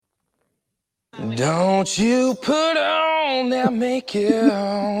Don't you put on that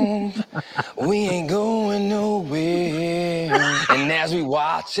makeup. We ain't going nowhere. And as we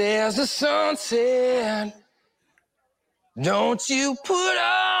watch as the sun set, don't you put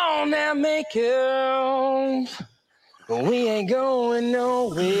on that makeup. We ain't going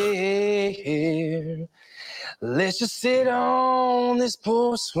nowhere. Let's just sit on this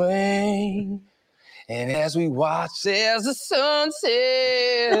porch swing. And as we watch as the sun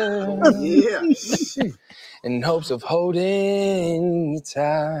sets, Yeah. in hopes of holding you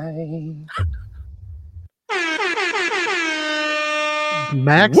tight.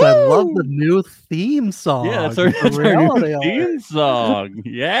 Max, Woo! I love the new theme song. Yeah, that's for our reality new art. theme song.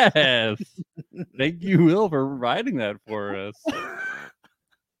 Yes. Thank you, Will, for writing that for us.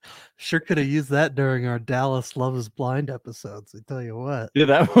 Sure could have used that during our Dallas Love is Blind episodes. I tell you what. Yeah,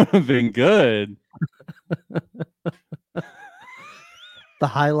 that would have been good. The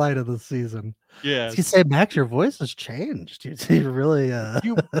highlight of the season. Yeah. You say, Max, your voice has changed. You really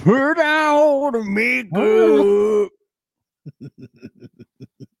You put out a makeup.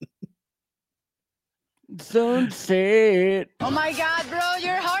 Sunset. Oh my God, bro,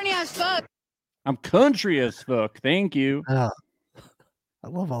 you're horny as fuck. I'm country as fuck. Thank you. I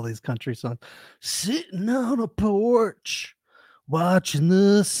love all these country songs. Sitting on a porch, watching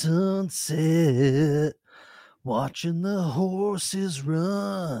the sunset, watching the horses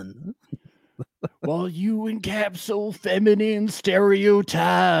run. While you encapsulate feminine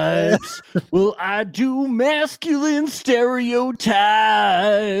stereotypes, will I do masculine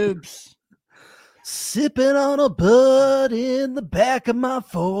stereotypes? Sipping on a bud in the back of my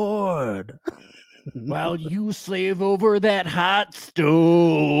Ford. While you slave over that hot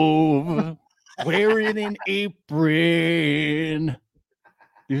stove, wearing an apron.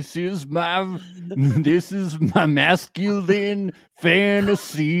 This is my masculine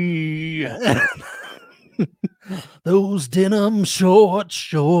fantasy. Those denim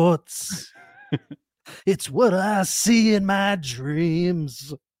shorts. It's what I see in my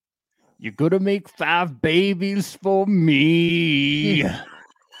dreams. You're gonna make 5 babies for me.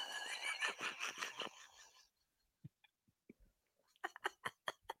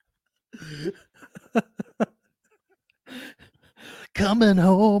 Coming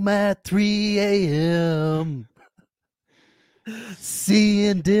home at 3 a.m.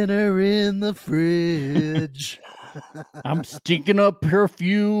 Seeing dinner in the fridge. I'm stinking up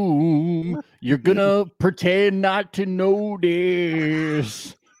perfume. You're gonna pretend not to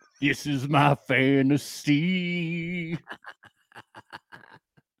notice. This is my fantasy.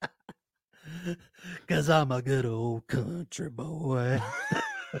 'Cause I'm a good old country boy.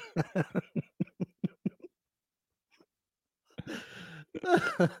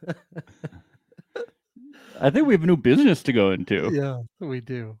 I think we have new business to go into. Yeah, we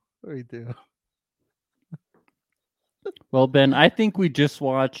do. We do. Well, Ben, I think we just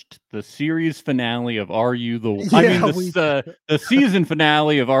watched the series finale of Are You the One? I mean, the season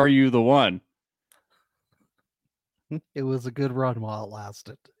finale of Are You the One? It was a good run while it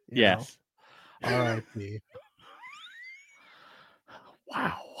lasted. Yes. R.I.P.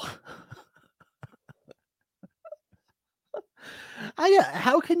 Wow.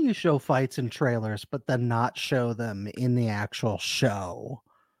 How can you show fights in trailers, but then not show them in the actual show?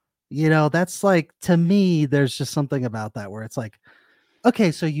 You know, that's like, to me, there's just something about that where it's like,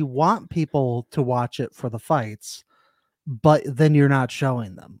 okay, so you want people to watch it for the fights, but then you're not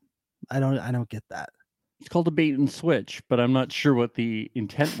showing them. I don't get that. It's called a bait and switch, but I'm not sure what the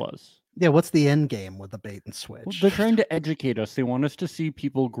intent was. Yeah, what's the end game with the bait and switch? Well, they're trying to educate us. They want us to see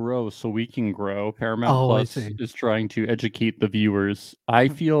people grow so we can grow. Paramount Plus is trying to educate the viewers. I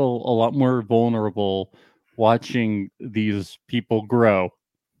feel a lot more vulnerable watching these people grow.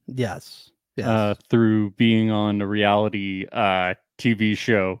 Yes. Through being on a reality TV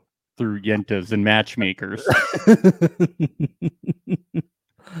show through Yentas and matchmakers.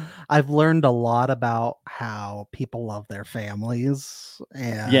 I've learned a lot about how people love their families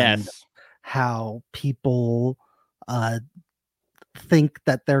and how people think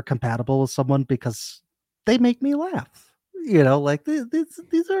that they're compatible with someone because they make me laugh. You know, like these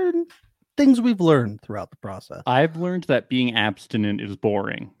are things we've learned throughout the process. I've learned that being abstinent is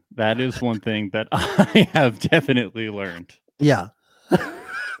boring. That is one thing that I have definitely learned. Yeah.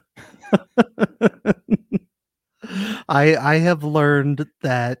 I have learned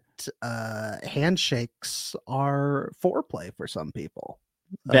that handshakes are foreplay for some people.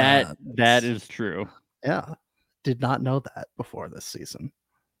 That is true. Yeah. Did not know that before this season.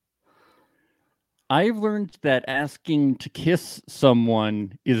 I've learned that asking to kiss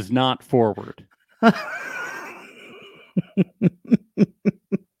someone is not forward.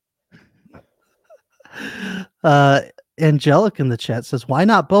 Angelic in the chat says, "Why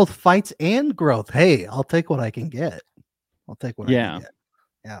not both fights and growth?" Hey, I'll take what I can get. I can get.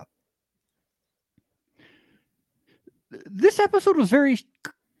 Yeah. This episode was very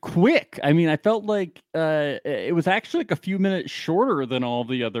quick. I mean, I felt like it was actually like a few minutes shorter than all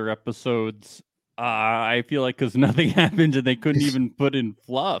the other episodes. I feel like because nothing happened and they couldn't even put in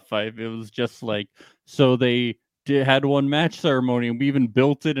fluff. It was just like, so they had one match ceremony and we even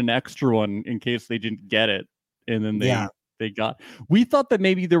built in an extra one in case they didn't get it. And then we thought that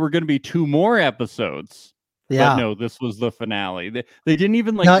maybe there were going to be 2 more episodes. Yeah. But no, this was the finale. They didn't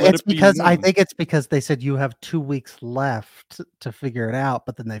even like. No, it's because I think it's because they said you have 2 weeks left to figure it out,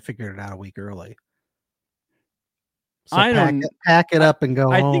 but then they figured it out a week early. So pack it up and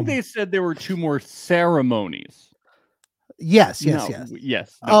go home. I think they said there were 2 more ceremonies. Yes.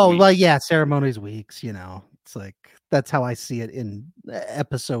 No, well, yeah, ceremonies weeks. It's like that's how I see it in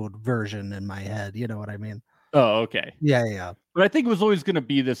episode version in my head. You know what I mean? Oh, okay. Yeah. But I think it was always going to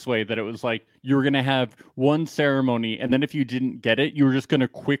be this way, that it was like you were going to have one ceremony, and then if you didn't get it, you were just going to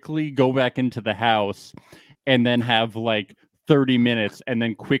quickly go back into the house and then have like 30 minutes and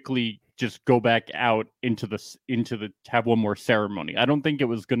then quickly just go back out into the have one more ceremony. I don't think it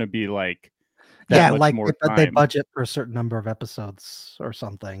was going to be like that much more time. They budget for a certain number of episodes or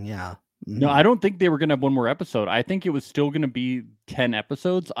something. Yeah. No, I don't think they were going to have one more episode. I think it was still going to be 10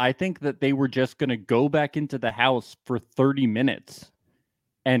 episodes. I think that they were just going to go back into the house for 30 minutes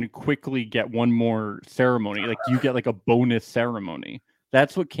and quickly get one more ceremony. Like you get like a bonus ceremony.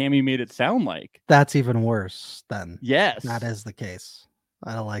 That's what Cammy made it sound like. That's even worse then. Yes. That is the case.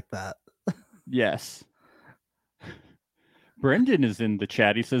 I don't like that. Yes. Brendan is in the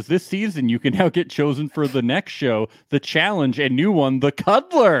chat. He says, this season you can now get chosen for the next show, The Challenge, and new one, The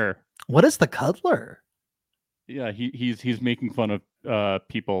Cuddler. What is The Cuddler? Yeah, he's making fun of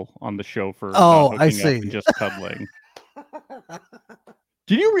people on the show for I see. up and just cuddling.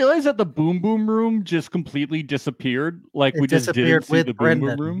 Did you realize that the Boom Boom Room just completely disappeared? Like we just didn't see the Boom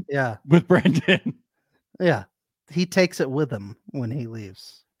Boom Room? Yeah. With Brendan. Yeah. He takes it with him when he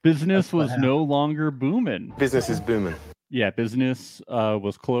leaves. Business was no longer booming. Business is booming. Yeah, business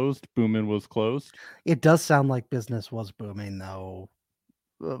was closed. Booming was closed. It does sound like business was booming, though,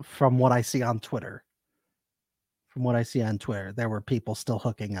 from what I see on Twitter. There were people still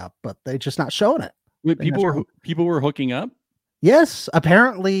hooking up, but they're just not showing it. Wait, people were hooking up? Yes,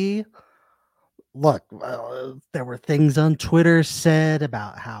 apparently. Look, there were things on Twitter said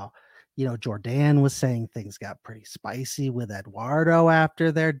about how, Jordan was saying things got pretty spicy with Eduardo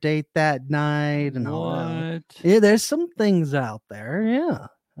after their date that night. And all that. Yeah, there's some things out there. Yeah.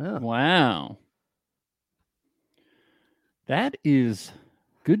 Wow. That is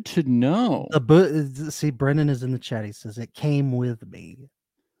good to know. See, Brennan is in the chat. He says it came with me.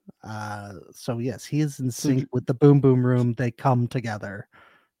 So yes, he is in sync with the Boom Boom Room. They come together.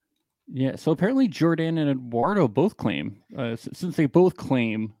 Yeah. So apparently Jordan and Eduardo both claim. Since they both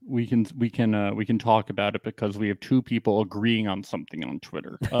claim, we can talk about it because we have 2 people agreeing on something on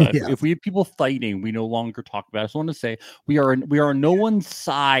Twitter. If we have people fighting, we no longer talk about it. I just want to say we are on no one's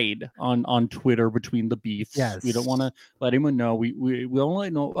side on Twitter between the beefs. Yes. We don't want to let anyone know. We only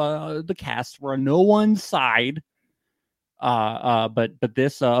know the cast. We're on no one's side. But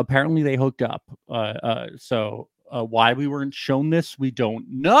this apparently they hooked up. So why we weren't shown this, we don't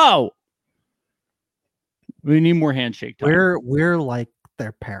know. We need more handshake time. We're like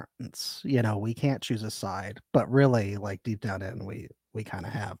their parents. We can't choose a side, but really, like deep down in, we kind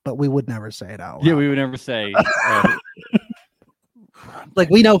of have. But we would never say it out loud. Yeah, we would never say. Like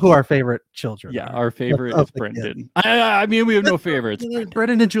we know who our favorite children. Yeah, are. Our favorite is Brendan. I mean, we have no favorites.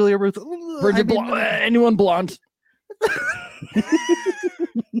 Brendan and Julia Ruth. Anyone blonde?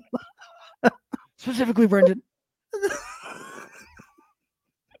 Specifically Brendan.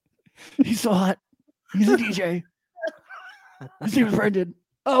 He's so hot. He's a DJ. His name is Brendan.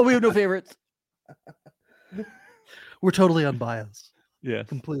 Oh, we have no favorites. We're totally unbiased. Yeah.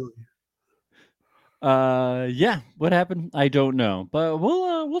 Completely. Yeah. What happened? I don't know. But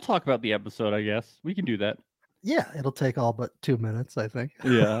we'll talk about the episode, I guess. We can do that. Yeah, it'll take all but 2 minutes, I think.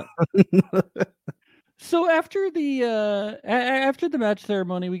 Yeah. So after the match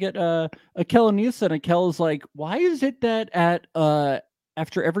ceremony, we get Akel and Nisa, and Akel is like, why is it that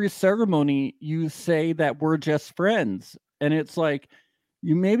after every ceremony you say that we're just friends? And it's like,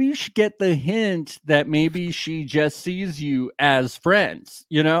 you should get the hint that maybe she just sees you as friends,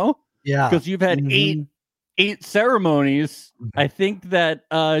 Yeah. Because you've had 8 ceremonies. I think that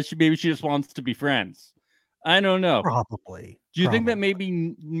she just wants to be friends. I don't know. Probably. Do you think that maybe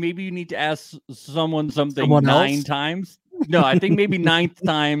you need to ask someone something 9 times? No, I think maybe ninth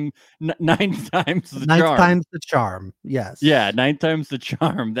times the Ninth charm. time's the charm. Yes. Yeah, 9 times the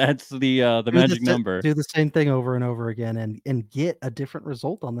charm. That's the magic number. Do the same thing over and over again and get a different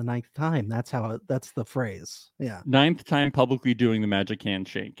result on the ninth time. That's the phrase. Yeah. 9th time publicly doing the magic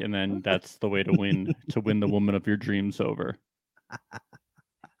handshake, and then that's the way to win the woman of your dreams over.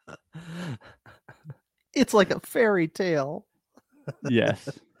 It's like a fairy tale. Yes.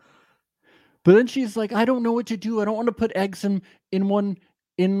 But then she's like, I don't know what to do. I don't want to put eggs in one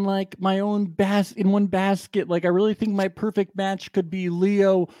basket. Like, I really think my perfect match could be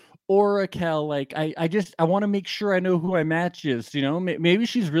Leo or Raquel. Like, I want to make sure I know who my match is. You know, maybe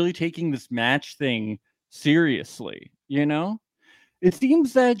she's really taking this match thing seriously. You know, it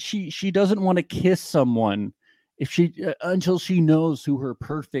seems that she doesn't want to kiss someone until she knows who her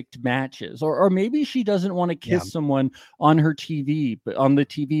perfect match is, or maybe she doesn't want to kiss someone on her TV, but on the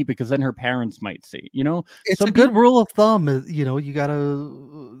TV, because then her parents might see. You know, it's a good rule of thumb. You know, you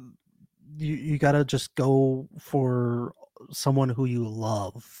gotta just go for someone who you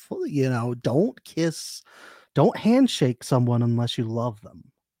love. You know, don't handshake someone unless you love them.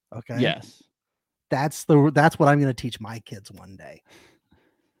 Okay. Yes. That's what I'm going to teach my kids one day.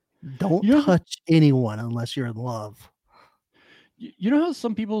 Don't touch anyone unless you're in love. You know how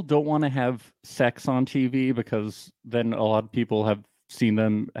some people don't want to have sex on TV because then a lot of people have seen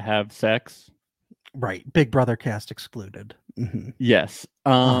them have sex? Right. Big Brother cast excluded. Mm-hmm. Yes.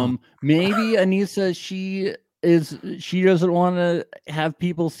 Maybe Anissa, she doesn't want to have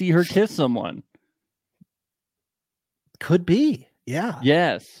people see her kiss someone. Could be. Yeah.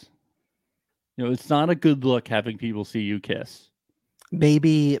 Yes. You know, it's not a good look having people see you kiss.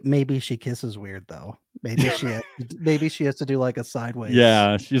 Maybe she kisses weird though. Maybe she has to do like a sideways.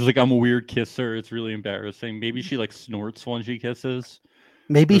 Yeah, she's like, I'm a weird kisser. It's really embarrassing. Maybe she like snorts when she kisses.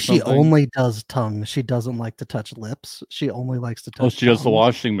 Maybe she only does tongue. She doesn't like to touch lips. She only likes to touch. Oh, she does the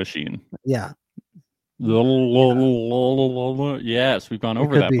washing machine. Yeah. Yes, we've gone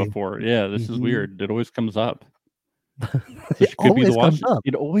over that before. Yeah, this is weird. It always comes up. It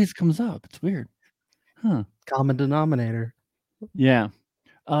always comes up. It's weird. Huh. Common denominator. Yeah.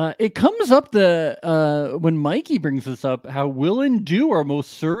 It comes up when Mikey brings this up, how Will and Do are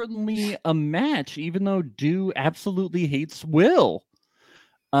most certainly a match, even though Do absolutely hates Will.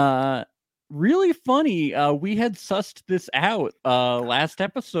 Really funny. We had sussed this out last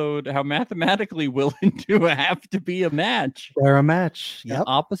episode, how mathematically Will and Do have to be a match. They're a match. Yep.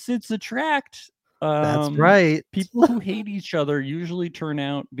 Opposites attract. That's right. People who hate each other usually turn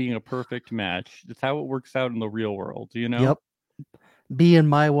out being a perfect match. That's how it works out in the real world, you know? Yep. Me and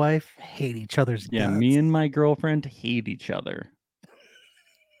my wife hate each other's guts. Me and my girlfriend hate each other.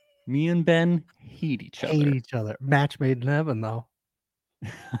 Me and Ben hate each other. Match made in heaven, though.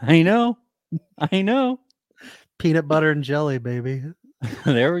 I know. Peanut butter and jelly, baby.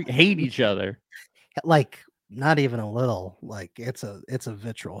 We hate each other. Like, not even a little. Like, it's a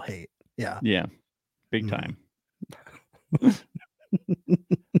visceral hate. Yeah. Yeah. Big time.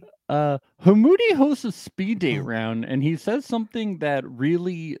 Hamudi hosts a speed date round, and he says something that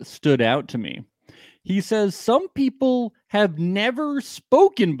really stood out to me. He says some people have never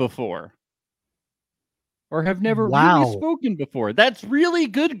spoken before, or have never really spoken before. That's really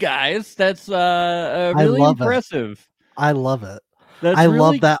good, guys. That's really impressive. I love it.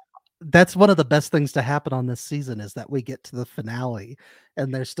 Love that. That's one of the best things to happen on this season, is that we get to the finale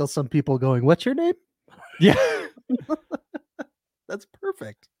and there's still some people going, "What's your name?" Yeah. That's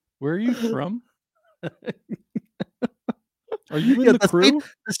perfect. Where are you from? Are you in the crew?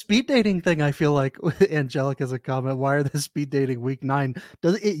 The speed dating thing, I feel like Angelica's a comment. Why are they speed dating week 9?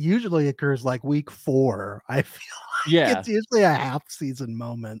 It usually occurs like week 4. I feel like it's usually a half season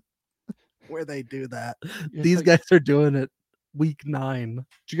moment where they do that. These guys are doing it week 9. Do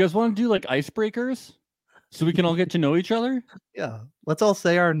you guys want to do like icebreakers so we can all get to know each other? Yeah. Let's all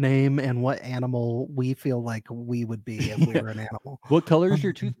say our name and what animal we feel like we would be if we were an animal. What color is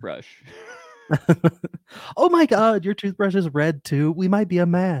your toothbrush? Oh my God, your toothbrush is red too. We might be a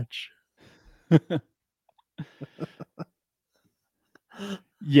match.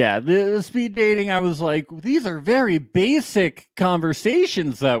 Yeah, the speed dating, I was like, these are very basic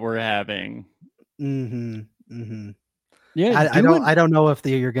conversations that we're having. Mm-hmm. Mm-hmm. Yeah, I don't know if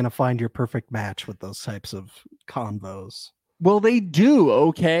you're going to find your perfect match with those types of convos. Well, they do,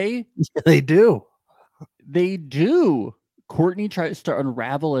 okay? They do. They do. Courtney tries to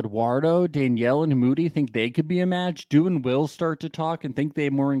unravel Eduardo. Danielle and Hamudi think they could be a match. Do and Will start to talk and think they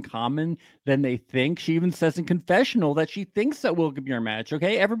have more in common than they think. She even says in confessional that she thinks that Will could be her match.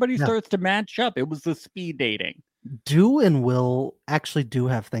 Okay, everybody starts to match up. It was the speed dating. Do and Will actually do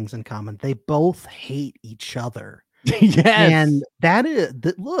have things in common. They both hate each other. Yes. And that is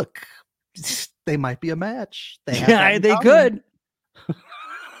look, they might be a match. They could.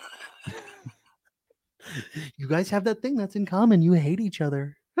 You guys have that thing that's in common. You hate each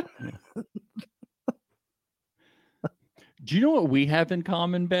other. Yeah. Do you know what we have in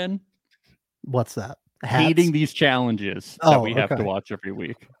common, Ben? What's that? Hats? Hating these challenges that we have to watch every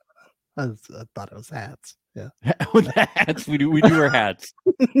week. I thought it was hats. Yeah. The hats. We do wear hats.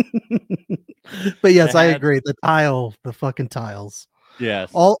 But yes, I agree. The fucking tiles.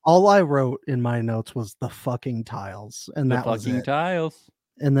 Yes. All I wrote in my notes was the fucking tiles. And that was it. Tiles.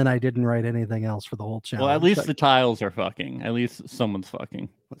 And then I didn't write anything else for the whole challenge. Well, at least the tiles are fucking. At least someone's fucking.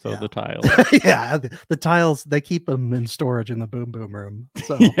 So the tiles. Yeah, the tiles, they keep them in storage in the boom boom room.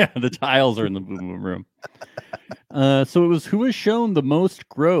 So yeah, the tiles are in the boom boom room. So it was who has shown the most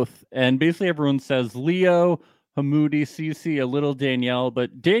growth, and basically everyone says Leo, Hamoudi, Cece, a little Danielle,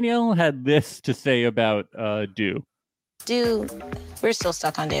 but Danielle had this to say about Do. Dude, we're still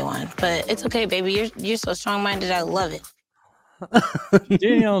stuck on day one, but it's okay, baby. You're so strong-minded. I love it.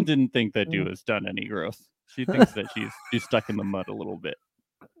 Danielle didn't think that Do has done any growth. She thinks that she's stuck in the mud a little bit.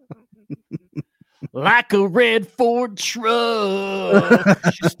 Like a red Ford truck,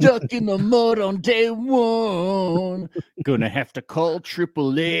 she's stuck in the mud on day one. Gonna have to call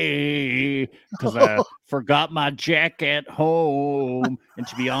AAA because I forgot my jack at home. And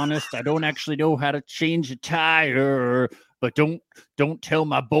to be honest, I don't actually know how to change a tire. But don't tell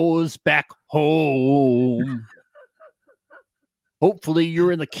my boys back home. Hopefully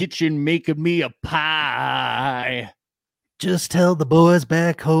you're in the kitchen making me a pie. Just tell the boys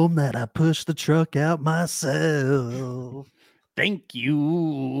back home that I pushed the truck out myself. Thank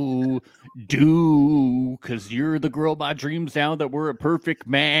you, Do, because you're the girl of my dreams now that we're a perfect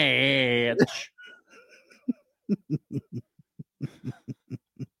match.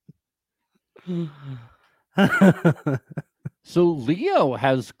 So Leo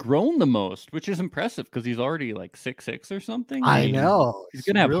has grown the most, which is impressive because he's already like 6'6" or something. I know. He's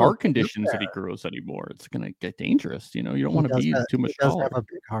going to have heart conditions if he grows anymore. It's going to get dangerous. You know, you don't want to be too much taller. He does have a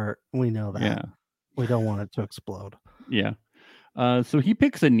big heart. We know that. Yeah. We don't want it to explode. Yeah. So he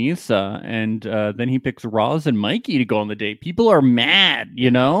picks Anissa, and then he picks Roz and Mikey to go on the date. People are mad,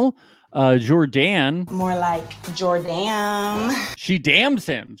 you know? Jordan. More like Jordan. She damns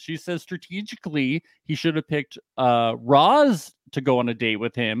him. She says strategically he should have picked Roz to go on a date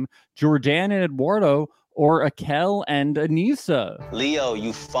with him, Jordan and Eduardo, or Akel and Anissa. Leo,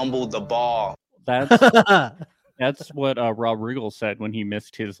 you fumbled the ball. That's what Rob Riggle said when he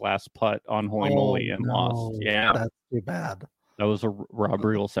missed his last putt on Holy Moly and lost. Yeah. That's too bad. That was a Rob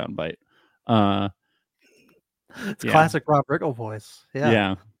Riggle soundbite. It's classic Rob Riggle voice.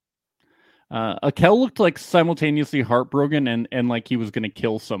 Yeah. Akel looked like simultaneously heartbroken and like he was going to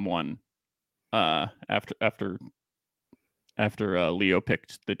kill someone after Leo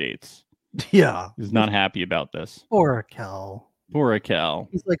picked the dates. Yeah. He's not happy about this. Poor Akel.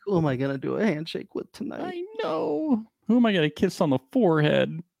 He's like, who am I going to do a handshake with tonight? I know. Who am I going to kiss on the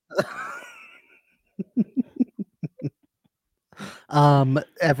forehead? All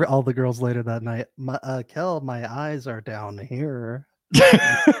the girls later that night, Akel, my eyes are down here.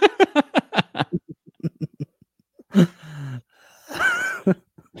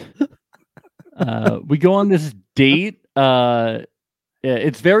 We go on this date.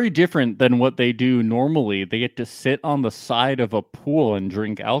 It's very different than what they do normally. They get to sit on the side of a pool and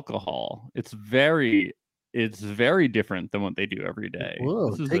drink alcohol. It's very different than what they do every day.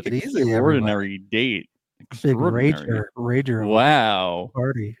 Whoa, this is take an it easy, extraordinary date. Big rager. Wow.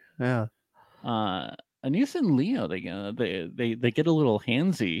 Party. Yeah. Anissa and Leo, they get a little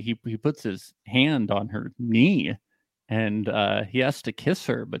handsy. He puts his hand on her knee, and he has to kiss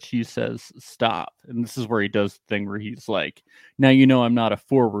her, but she says stop. And this is where he does the thing where he's like, "Now you know I'm not a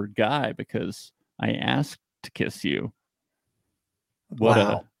forward guy because I asked to kiss you."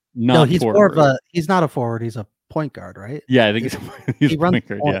 No, he's forward. More of a. He's not a forward. He's a point guard, right? Yeah, I think he's a point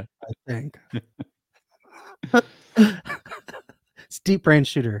guard. Yeah, I think. It's deep range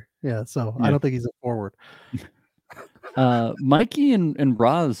shooter. Yeah, so I don't think he's a forward. Mikey and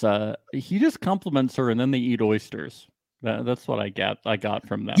Roz, he just compliments her and then they eat oysters. That's what I got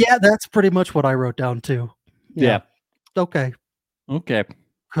from them. Yeah, that's pretty much what I wrote down too. Yeah. Okay.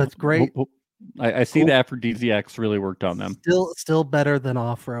 That's great. I see the aphrodisiacs really worked on them. Still better than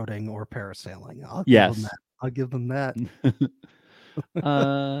off-roading or parasailing. I'll give them that.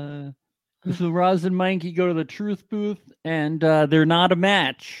 So Roz and Mikey go to the truth booth, and they're not a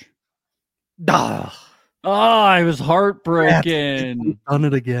match. Oh, I was heartbroken. We've done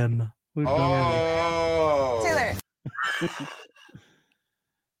it again. Taylor.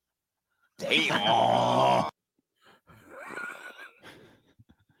 Damn.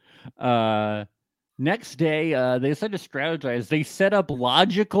 Next day, they decided to strategize. They set up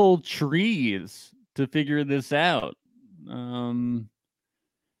logical trees to figure this out.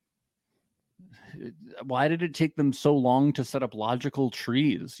 Why did it take them so long to set up logical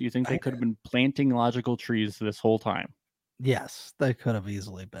trees? You think they could have been planting logical trees this whole time? Yes, they could have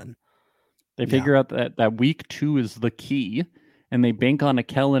easily been. They figure out that week 2 is the key, and they bank on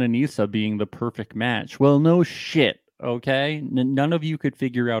Akel and Anissa being the perfect match. Well, no shit, okay? None of you could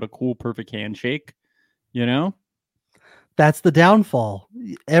figure out a cool, perfect handshake, you know? That's the downfall.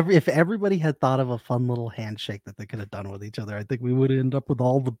 If everybody had thought of a fun little handshake that they could have done with each other, I think we would end up with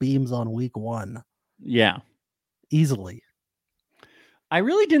all the beams on week 1. Yeah. Easily. I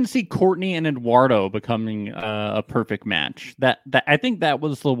really didn't see Courtney and Eduardo becoming a perfect match. That I think that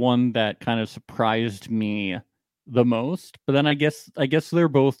was the one that kind of surprised me the most. But then I guess they're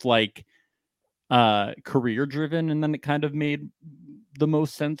both like career driven, and then it kind of made the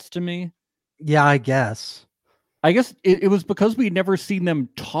most sense to me. Yeah, I guess it was because we'd never seen them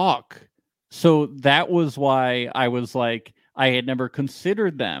talk. So that was why I was like, I had never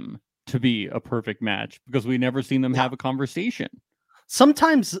considered them to be a perfect match because we never seen them have a conversation.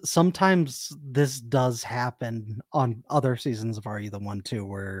 Sometimes this does happen on other seasons of RE the 1-2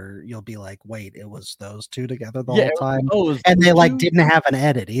 where you'll be like, wait, it was those two together the whole time. And they like didn't have an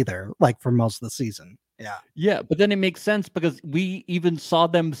edit either, like for most of the season. Yeah, but then it makes sense because we even saw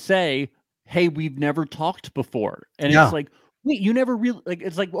them say, hey, we've never talked before. And it's like, wait, you never really like,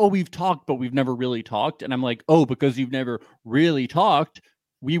 it's like, oh, we've talked, but we've never really talked. And I'm like, oh, because you've never really talked,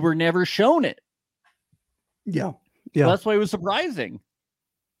 we were never shown it. Yeah. So that's why it was surprising.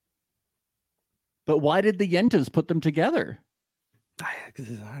 But why did the Yentas put them together?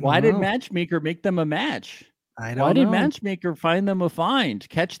 Why did Matchmaker make them a match? Why did Matchmaker find them a find?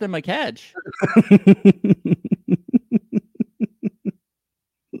 Catch them a catch?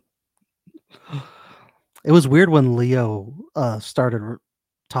 It was weird when Leo started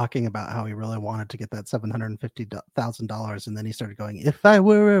talking about how he really wanted to get that $750,000, and then he started going, "If I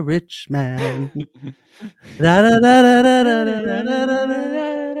were a rich man." Yeah,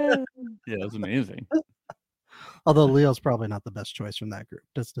 that's amazing. Although Leo's probably not the best choice from that group.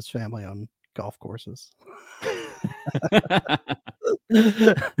 Does his family own golf courses?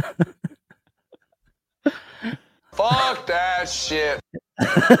 Fuck that shit.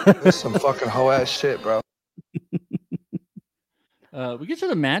 This is some fucking hoe ass shit, bro. We get to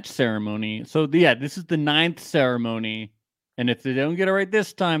the match ceremony. So this is the 9th ceremony. And if they don't get it right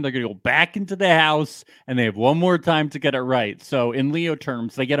this time, they're going to go back into the house and they have one more time to get it right. So in Leo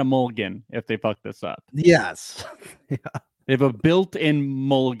terms, they get a mulligan if they fuck this up. Yes. They have a built-in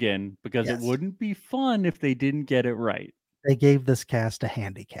mulligan because it wouldn't be fun if they didn't get it right. They gave this cast a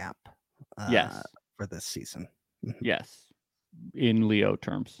handicap. For this season. Yes. In Leo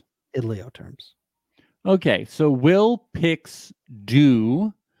terms. Okay, so Will picks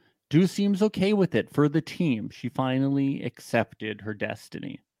Do. Do seems okay with it for the team. She finally accepted her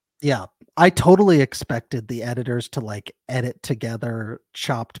destiny. Yeah, I totally expected the editors to like edit together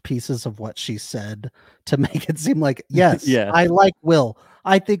chopped pieces of what she said to make it seem like, yes, I like Will.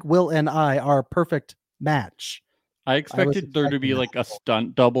 I think Will and I are a perfect match. I expected there to be like a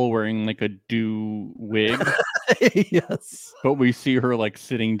stunt double wearing like a Do wig. Yes. But we see her like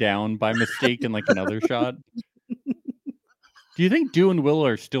sitting down by mistake in like another shot. Do you think Do and Will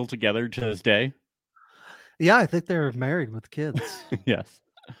are still together to this day? Yeah, I think they're married with kids. Yes.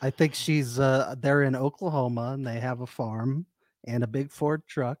 I think she's they're in Oklahoma and they have a farm and a big Ford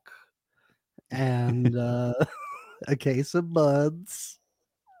truck and a case of buds.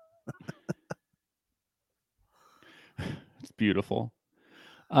 It's beautiful.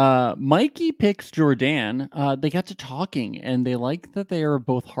 Mikey picks Jordan. They got to talking and they like that they are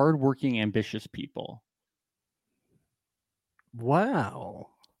both hardworking, ambitious people. Wow.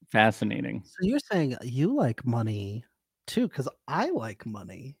 Fascinating. So you're saying you like money too, because I like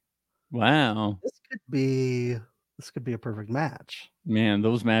money. Wow. This could be a perfect match. Man,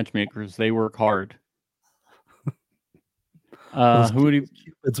 those matchmakers, they work hard.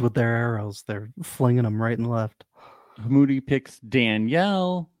 Cupids with their arrows, they're flinging them right and left. Moody picks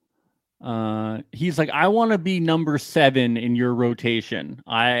Danielle. He's like, I want to be number 7 in your rotation.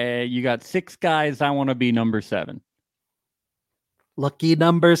 You got 6 guys. I want to be number 7. Lucky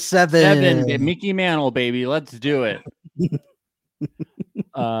number 7. Mickey Mantle, baby. Let's do it.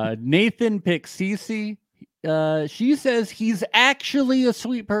 Nathan picks Cece. She says he's actually a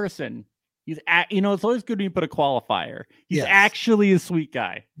sweet person. It's always good when you put a qualifier. He's actually a sweet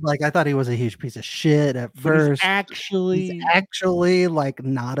guy. Like, I thought he was a huge piece of shit at first. He's actually like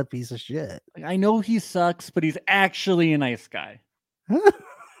not a piece of shit. Like, I know he sucks, but he's actually a nice guy.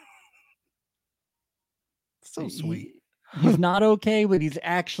 So sweet. He's not okay, but he's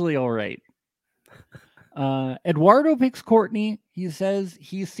actually all right. Eduardo picks Courtney. He says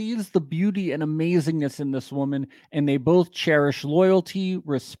he sees the beauty and amazingness in this woman, and they both cherish loyalty,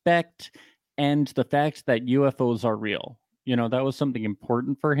 respect, and the fact that UFOs are real. You know, that was something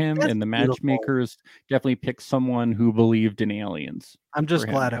important for him, That's and the beautiful. matchmakers definitely picked someone who believed in aliens. I'm just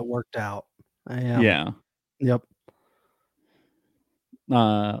glad it worked out. I am. Yeah. Yep.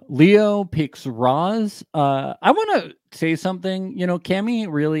 Leo picks Roz. I want to say something. You know, Cammy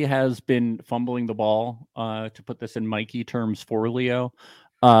really has been fumbling the ball, to put this in Mikey terms, for Leo,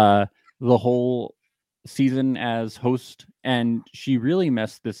 the whole season as host, and she really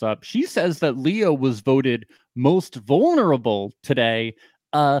messed this up. She says that Leo was voted most vulnerable today.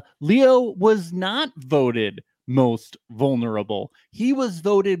 Leo was not voted most vulnerable. He was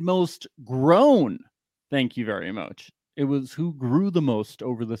voted most grown. Thank you very much. It was who grew the most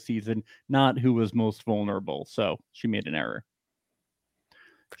over the season, not who was most vulnerable. So she made an error.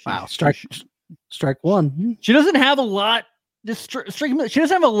 Wow. Strike one. She doesn't have a lot. She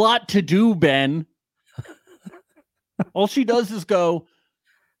doesn't have a lot to do, Ben. All she does is go,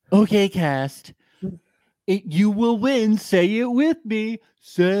 okay, cast. You will win. Say it with me.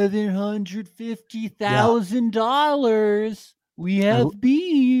 $750,000. We have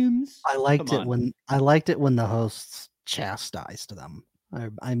beams. I liked it when the hosts chastised them.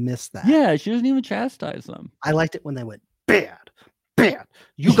 I missed that. Yeah, she doesn't even chastise them. I liked it when they went bad.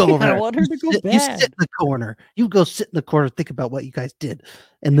 You go over there. I want her to go bad. You sit in the corner. You go sit in the corner. Think about what you guys did,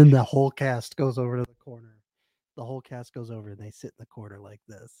 and then the whole cast goes over to the corner. The whole cast goes over and they sit in the corner like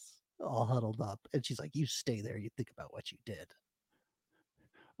this, all huddled up. And she's like, "You stay there. You think about what you did."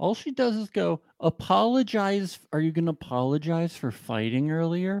 All she does is go, apologize. Are you going to apologize for fighting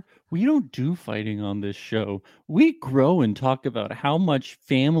earlier? We don't do fighting on this show. We grow and talk about how much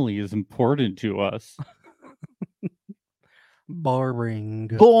family is important to us. Boring.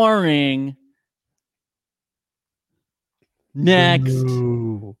 Next.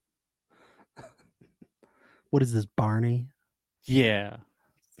 Ooh. What is this, Barney? Yeah.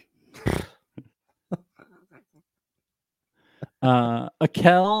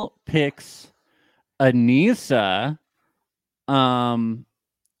 Akel picks Anissa.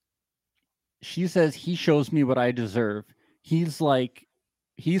 She says he shows me what I deserve. He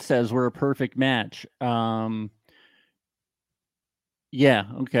says we're a perfect match. Yeah,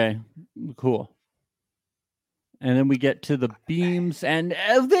 okay, cool. And then we get to the beams, and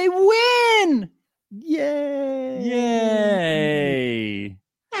they win! Yay!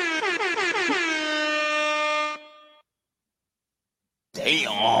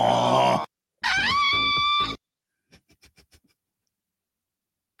 Damn.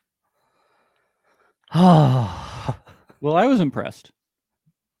 Well, I was impressed.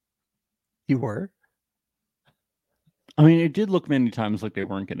 You were? I mean, it did look many times like they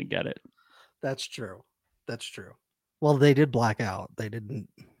weren't going to get it. That's true. Well, they did black out. They didn't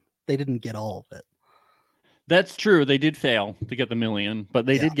get all of it. That's true. They did fail to get the million, but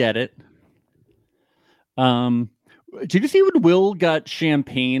they did get it. Did you see when Will got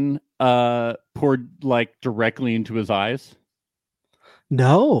champagne poured like directly into his eyes?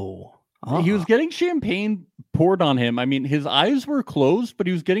 No. He was getting champagne poured on him. I mean, his eyes were closed, but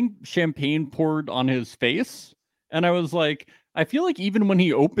he was getting champagne poured on his face. And I was like, I feel like even when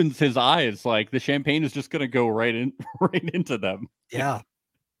he opens his eyes, like the champagne is just going to go right into them. Yeah.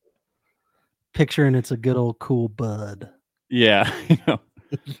 Picturing it's a good old cool bud. Yeah. You know,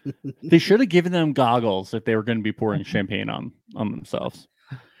 they should have given them goggles if they were going to be pouring champagne on themselves.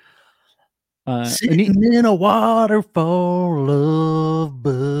 Sitting in a waterfall of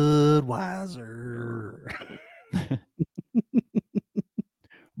Budweiser.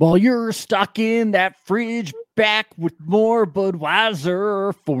 While you're stuck in that fridge back with more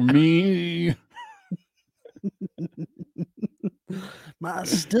Budweiser for me. My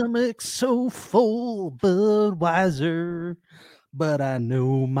stomach's so full, Budweiser. But I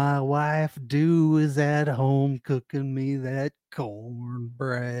know my wife do is at home cooking me that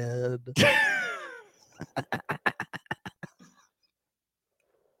cornbread.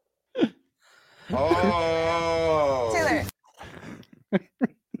 Oh. Taylor.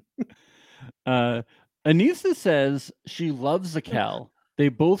 Anissa says she loves Akel. They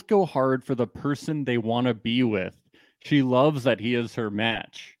both go hard for the person they want to be with. She loves that he is her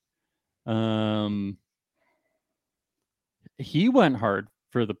match. He went hard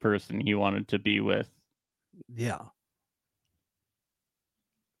for the person he wanted to be with. Yeah.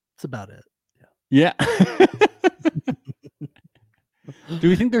 That's about it. Yeah. Do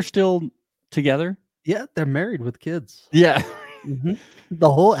we think they're still together? Yeah, they're married with kids. Yeah. The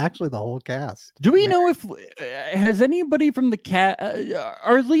whole cast. Do we know if has anybody from the cat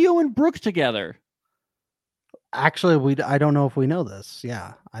are Leo and Brooke together? Actually, I don't know if we know this.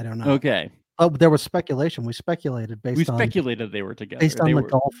 Yeah, I don't know. Okay. Oh, there was speculation. We speculated they were together based on they the were,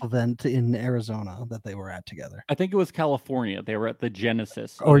 golf event in Arizona that they were at together. I think it was California. They were at the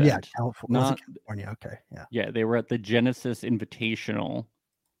Genesis Or event. California. Okay, yeah. Yeah, they were at the Genesis Invitational.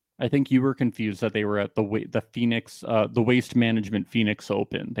 I think you were confused that they were at the Phoenix, the Waste Management Phoenix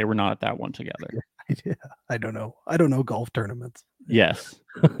Open. They were not at that one together. Yeah, I don't know golf tournaments. Yes.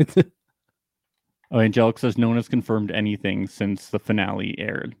 Oh, Angelic says no one has confirmed anything since the finale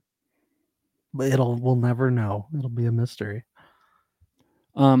aired. But we'll never know. It'll be a mystery.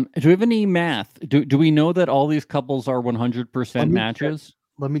 Do we have any math? Do we know that all these couples are 100% matches?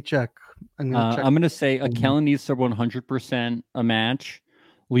 Let me check. I'm going to say Akel and Nisa 100% a match.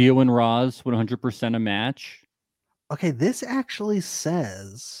 Leo and Roz 100% a match. Okay, this actually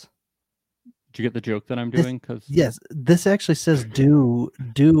says. Did you get the joke that I'm doing? Yes, this actually says Do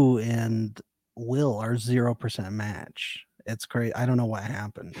and Will are 0% match. It's great. I don't know what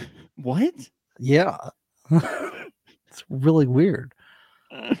happened. What? Yeah, it's really weird.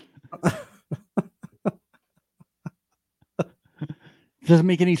 Doesn't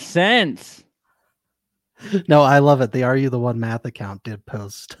make any sense. No, I love it. The Are You the One math account did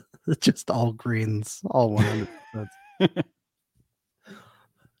post just all greens, all 100%.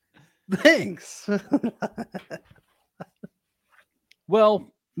 Thanks.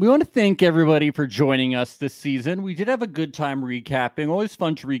 Well, we want to thank everybody for joining us this season. We did have a good time recapping. Always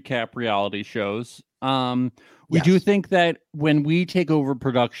fun to recap reality shows. We do think that when we take over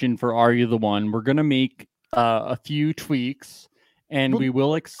production for Are You the One, we're going to make a few tweaks, and we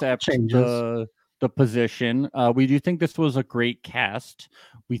will accept the position. We do think this was a great cast.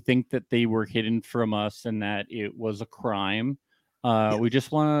 We think that they were hidden from us and that it was a crime. We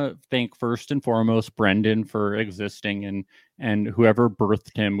just want to thank first and foremost Brendan for existing, and whoever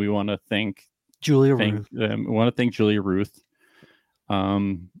birthed him. We want to thank Julia Ruth. We want to thank Julia Ruth,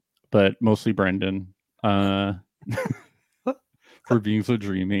 but mostly Brendan for being so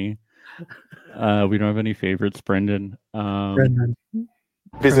dreamy. We don't have any favorites, Brendan. Brendan.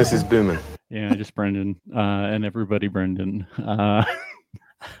 Business is booming. Yeah, just Brendan and everybody, Brendan.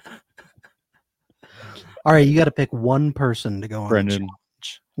 All right, you got to pick one person to go on Brendan. the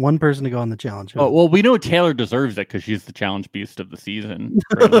challenge. One person to go on the challenge. Oh, well, we know Taylor deserves it because she's the challenge beast of the season.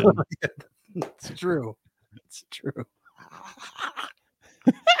 It's true. It's true.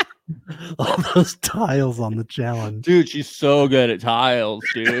 All those tiles on the challenge. Dude, she's so good at tiles,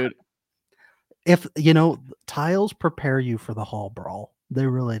 dude. If tiles prepare you for the hall brawl. They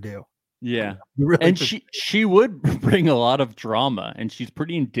really do. Yeah. Really and she would bring a lot of drama, and she's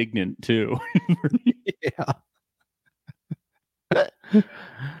pretty indignant too. Yeah.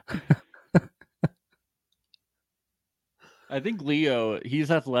 I think Leo,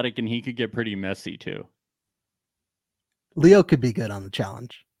 he's athletic and he could get pretty messy too. Leo could be good on the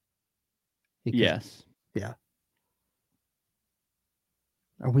challenge. Yes. Yeah.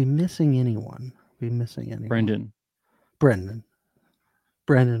 Are we missing anyone? Brendan.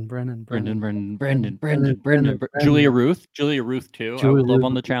 Julia Ruth too. I would love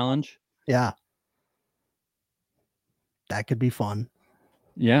on the challenge. Yeah. That could be fun.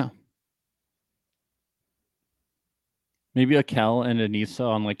 Yeah. Maybe Akel and Anissa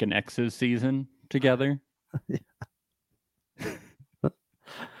on like an X's season together.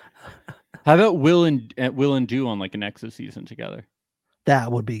 How about Will and Do on like an X's season together?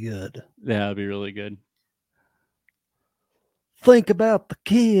 That would be good. Yeah, that'd be really good. Think about the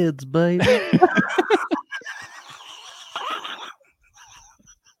kids, baby.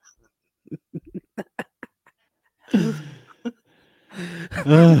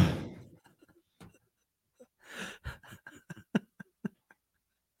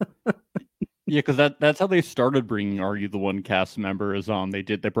 Yeah, because that's how they started bringing Are You the One cast members on. They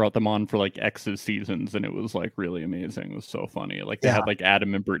brought them on for like X's seasons, and it was like really amazing. It was so funny. Like they had like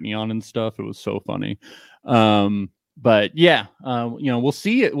Adam and Brittany on and stuff. It was so funny. But yeah, we'll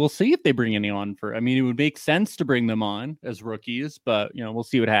see it. We'll see if they bring any on for. I mean, it would make sense to bring them on as rookies, but we'll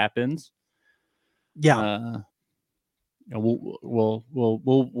see what happens. Yeah. We'll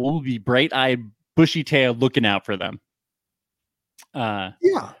be bright-eyed, bushy-tailed, looking out for them. Yeah.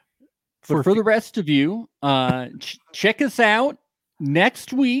 But for the rest of you, check us out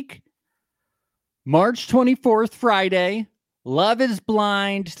next week, March 24th, Friday. Love is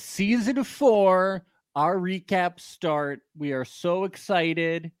Blind, season 4. Our recaps start. We are so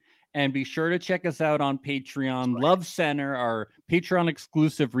excited. And be sure to check us out on Patreon. Love Center, our Patreon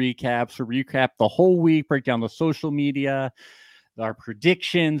exclusive recaps. We recap the whole week, break down the social media. our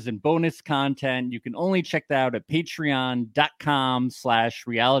predictions and bonus content. You can only check that out at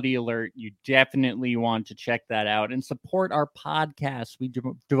patreon.com/realityalert. You definitely want to check that out and support our podcast. We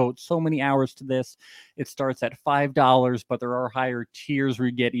devote so many hours to this. It starts at $5, but there are higher tiers where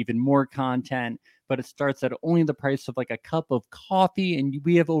you get even more content. But it starts at only the price of like a cup of coffee. And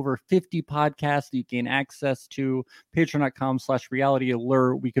we have over 50 podcasts that you gain access to.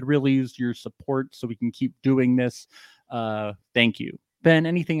 Patreon.com/realityalert. We could really use your support so we can keep doing this. Thank you. Ben,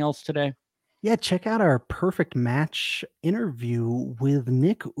 anything else today? Yeah, check out our perfect match interview with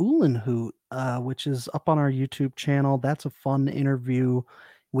Nick Uhlenhout, which is up on our YouTube channel. That's a fun interview.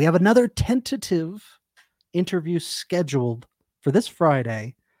 We have another tentative interview scheduled for this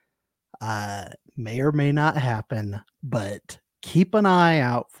Friday. May or may not happen, but keep an eye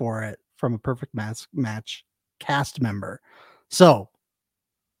out for it from a perfect match cast member. So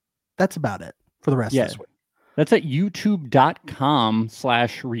that's about it for the rest of this week. That's at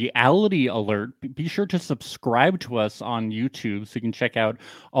youtube.com/realityalert. Be sure to subscribe to us on YouTube so you can check out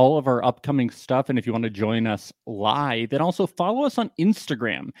all of our upcoming stuff. And if you want to join us live, then also follow us on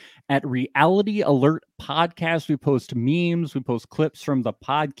Instagram at Reality Alert Podcast. We post memes, we post clips from the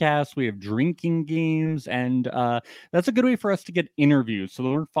podcast, we have drinking games, and that's a good way for us to get interviews. So the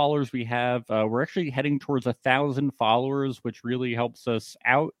more followers we have, we're actually heading towards 1,000 followers, which really helps us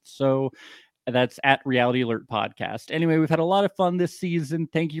out. So that's at Reality Alert Podcast. Anyway, we've had a lot of fun this season.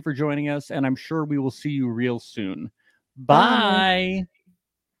 Thank you for joining us, and I'm sure we will see you real soon. Bye.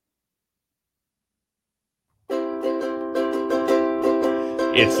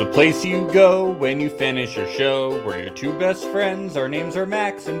 It's the place you go when you finish your show. We're your two best friends. Our names are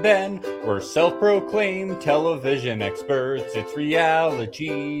Max and Ben. We're self-proclaimed television experts. It's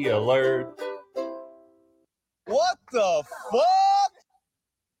Reality Alert. What the fuck?